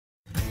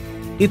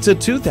It's a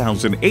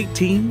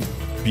 2018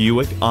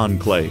 Buick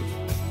Enclave.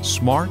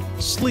 Smart,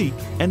 sleek,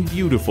 and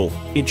beautiful,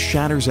 it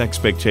shatters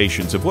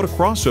expectations of what a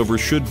crossover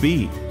should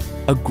be.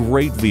 A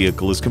great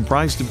vehicle is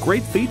comprised of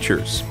great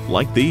features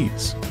like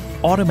these: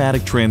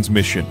 automatic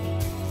transmission,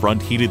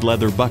 front heated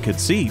leather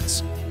bucket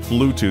seats,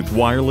 Bluetooth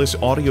wireless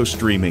audio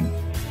streaming,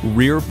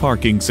 rear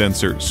parking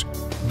sensors,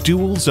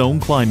 dual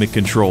zone climate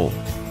control,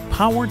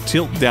 power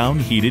tilt down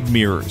heated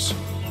mirrors,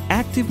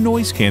 active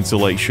noise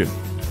cancellation,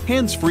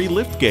 hands-free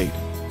liftgate,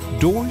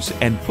 doors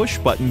and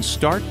push-button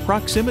start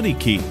proximity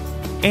key,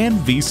 and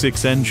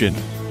V6 engine.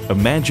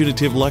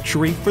 Imaginative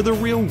luxury for the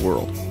real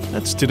world.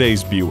 That's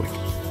today's Buick.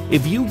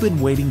 If you've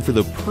been waiting for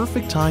the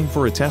perfect time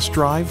for a test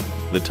drive,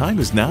 the time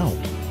is now.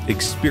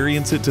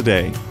 Experience it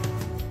today.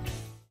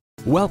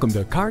 Welcome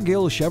to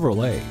Cargill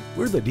Chevrolet.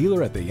 We're the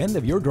dealer at the end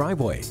of your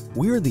driveway.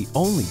 We're the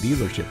only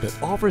dealership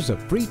that offers a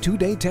free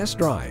 2-day test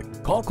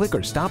drive. Call, click,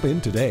 or stop in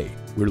today.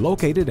 We're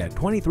located at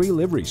 23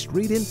 Livery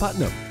Street in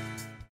Putnam.